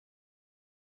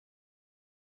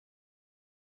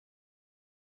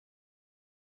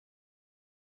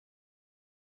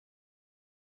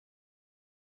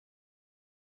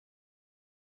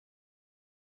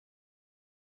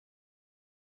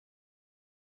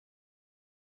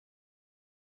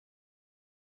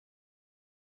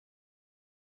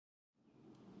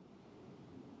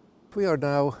We are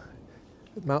now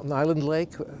at Mountain Island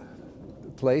Lake, a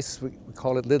place, we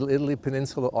call it Little Italy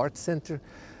Peninsula Art Center,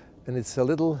 and it's a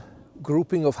little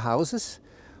grouping of houses.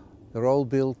 They're all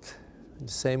built in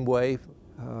the same way,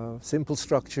 simple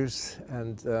structures,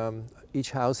 and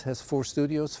each house has 4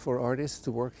 studios for artists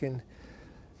to work in.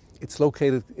 It's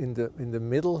located in the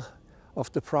middle of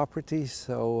the property,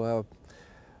 so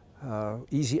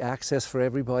easy access for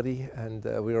everybody, and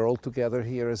we are all together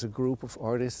here as a group of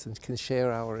artists and can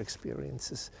share our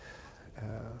experiences.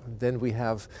 Then we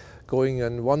have, going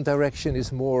in one direction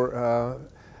is more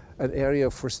an area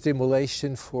for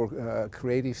stimulation, for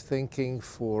creative thinking,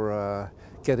 for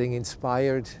getting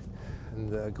inspired,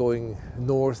 and going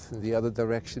north in the other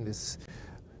direction is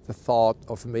the thought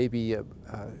of maybe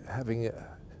having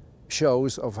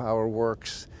shows of our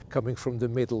works coming from the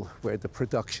middle, where the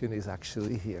production is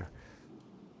actually here.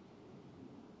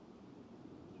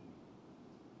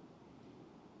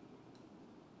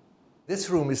 This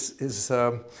room is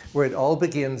where it all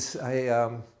begins.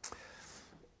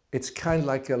 It's kind of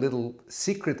like a little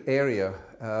secret area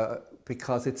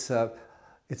because it's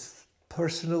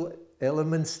personal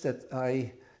elements that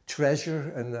I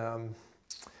treasure, and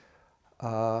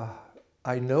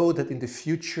I know that in the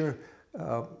future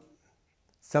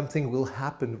something will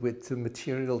happen with the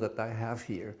material that I have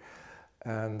here,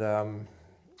 and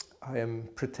I am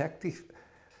protective.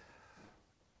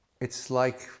 It's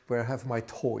like where I have my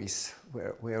toys,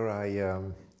 where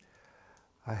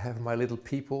I have my little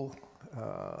people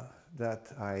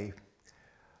that I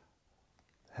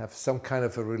have some kind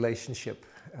of a relationship,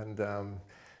 and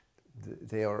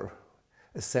they are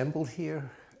assembled here,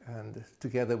 and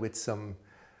together with some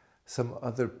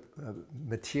other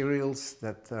materials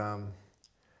that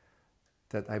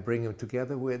I bring them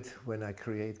together with when I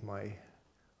create my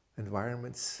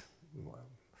environments.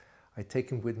 I take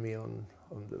them with me on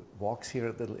the walks here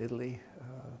at Little Italy,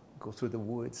 go through the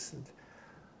woods and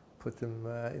put them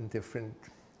in different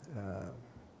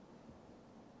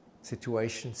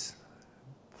situations,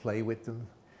 play with them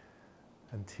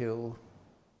until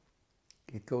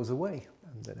it goes away,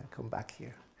 and then I come back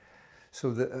here.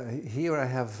 So here I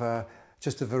have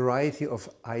just a variety of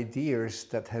ideas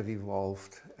that have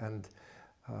evolved, and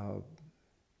I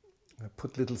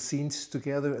put little scenes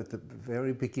together at the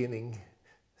very beginning.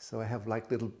 So I have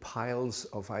like little piles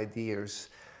of ideas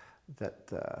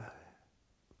that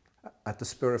at the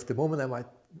spur of the moment I might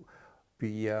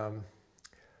be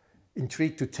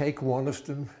intrigued to take one of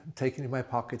them, take it in my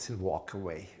pockets and walk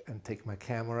away, and take my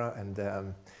camera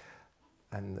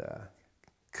and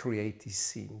create these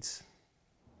scenes.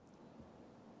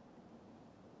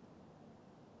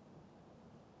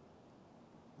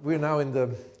 We're now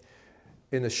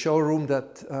in a showroom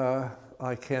that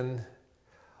I can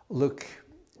look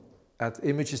at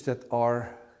images that are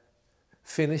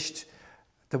finished.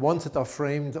 The ones that are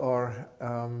framed are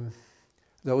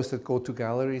those that go to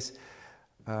galleries.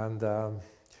 And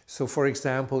so, for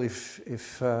example, if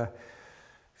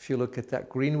you look at that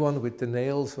green one with the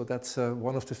nail, so that's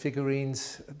one of the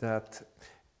figurines that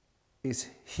is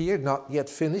here, not yet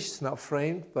finished, not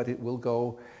framed, but it will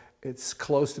go. It's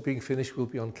close to being finished, will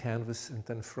be on canvas and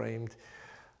then framed.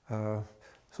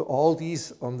 So all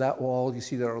these on that wall, you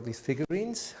see there are these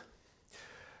figurines.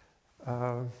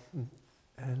 And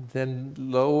then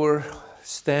lower,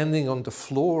 standing on the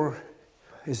floor,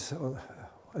 is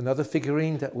another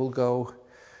figurine that will go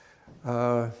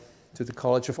to the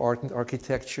College of Art and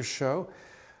Architecture show.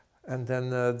 And then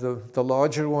the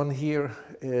larger one here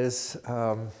is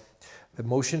a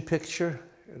motion picture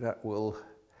that will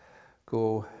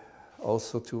go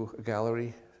also to a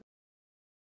gallery.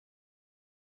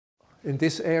 In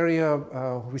this area,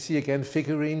 we see again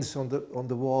figurines on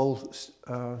the wall,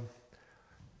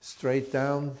 straight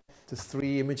down. The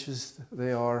 3 images,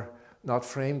 they are not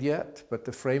framed yet, but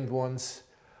the framed ones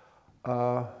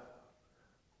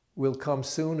will come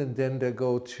soon, and then they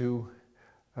go to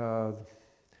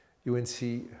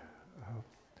UNC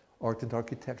Art and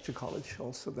Architecture College,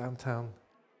 also downtown.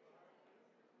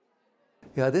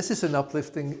 Yeah, this is an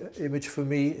uplifting image for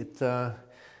me. It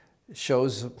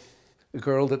shows a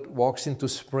girl that walks into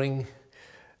spring,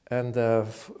 and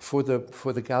for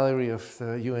the gallery of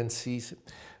the UNC,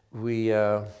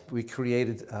 we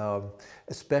created a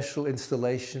special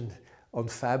installation on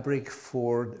fabric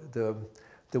for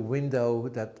the window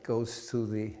that goes to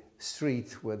the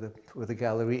street where the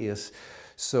gallery is.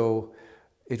 So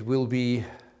it will be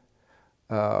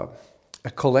a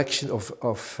collection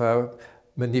of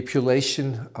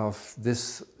manipulation of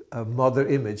this mother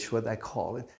image, what I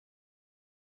call it.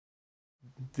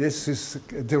 This is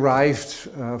derived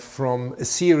from a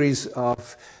series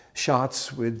of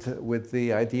shots with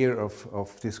the idea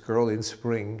of this girl in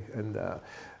spring, and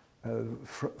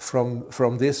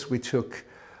from this we took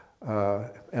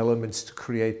elements to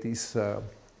create these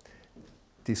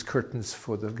curtains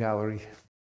for the gallery.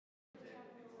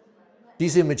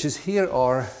 These images here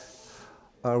are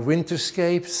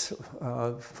winterscapes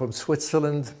from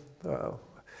Switzerland.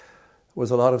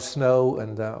 Was a lot of snow,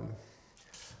 and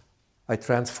I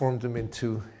transformed them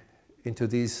into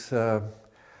these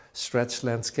stretched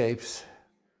landscapes.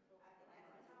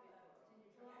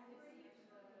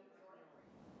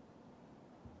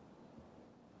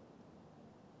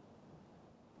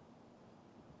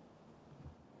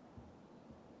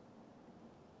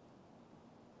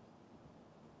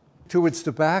 Towards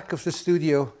the back of the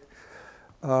studio,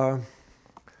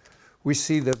 we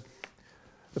see the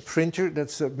printer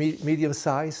that's a medium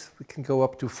size. We can go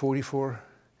up to 44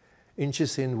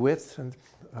 inches in width, and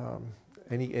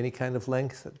any kind of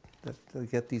length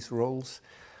that get these rolls.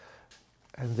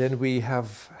 And then we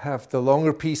have the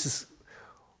longer pieces.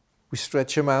 We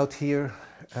stretch them out here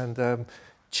and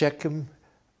check them,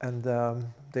 and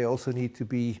they also need to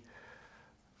be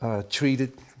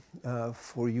treated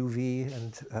for UV,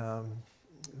 and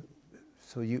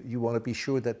so you want to be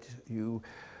sure that you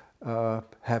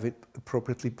have it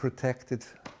appropriately protected.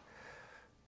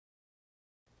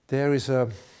 There is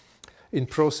in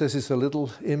process is a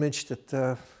little image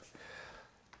that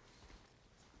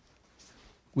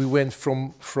we went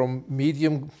from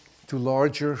medium to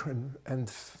larger, and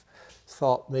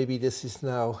thought maybe this is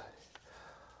now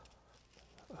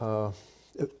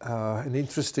an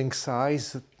interesting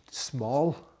size,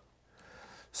 small,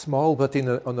 but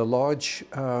on a large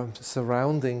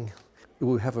surrounding.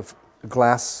 We have a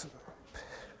glass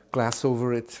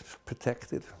over it,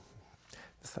 protected.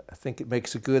 I think it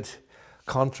makes a good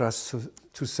contrast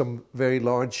to some very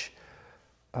large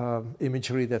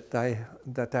imagery that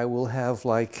I will have,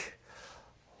 like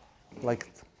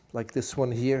this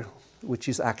one here, which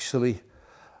is actually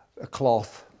a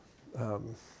cloth.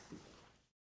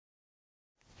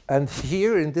 And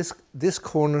here in this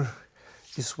corner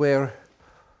is where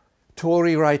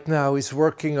Tori right now is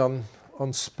working on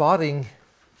spotting.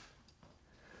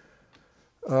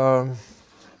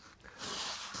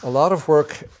 A lot of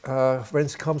work, when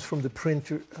it comes from the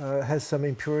printer, has some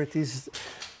impurities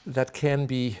that can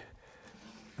be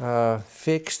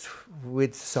fixed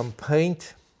with some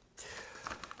paint.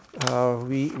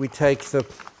 We take the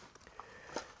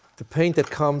paint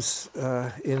that comes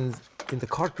in the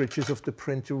cartridges of the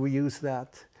printer. We use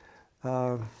that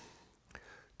to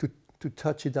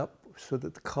touch it up so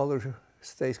that the color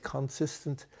stays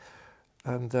consistent,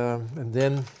 and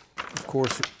then, of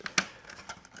course,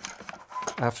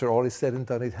 after all is said and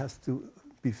done, it has to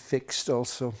be fixed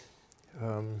also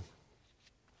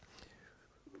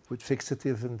with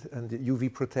fixative and UV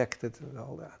protected and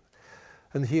all that.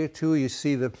 And here too, you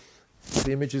see the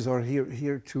images are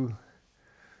here to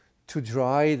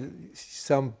dry.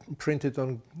 Some printed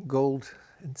on gold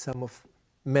and some of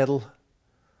metal,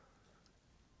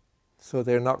 so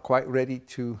they're not quite ready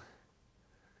to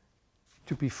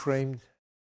be framed.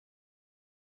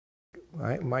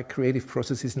 My creative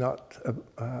process is not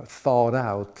thought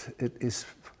out. It is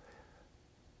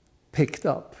picked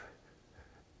up.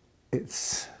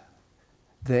 It's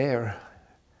there,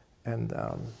 and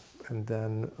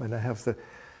then when I have the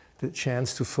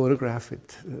chance to photograph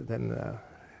it, then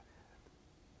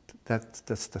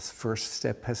that's the first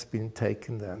step has been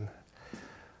taken then.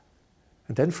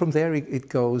 And then from there it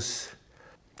goes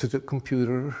to the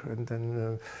computer, and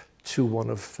then to one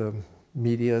of the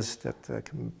medias that I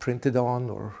can print it on,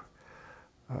 or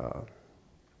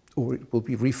it will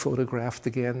be rephotographed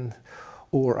again,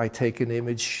 or I take an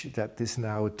image that is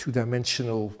now a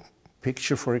two-dimensional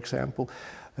picture, for example,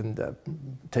 and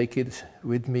take it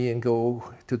with me and go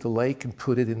to the lake and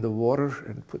put it in the water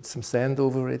and put some sand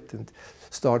over it and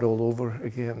start all over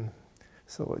again.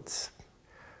 So it's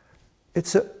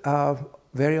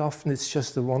very often it's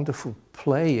just a wonderful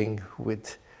playing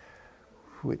with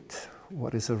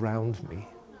what is around me.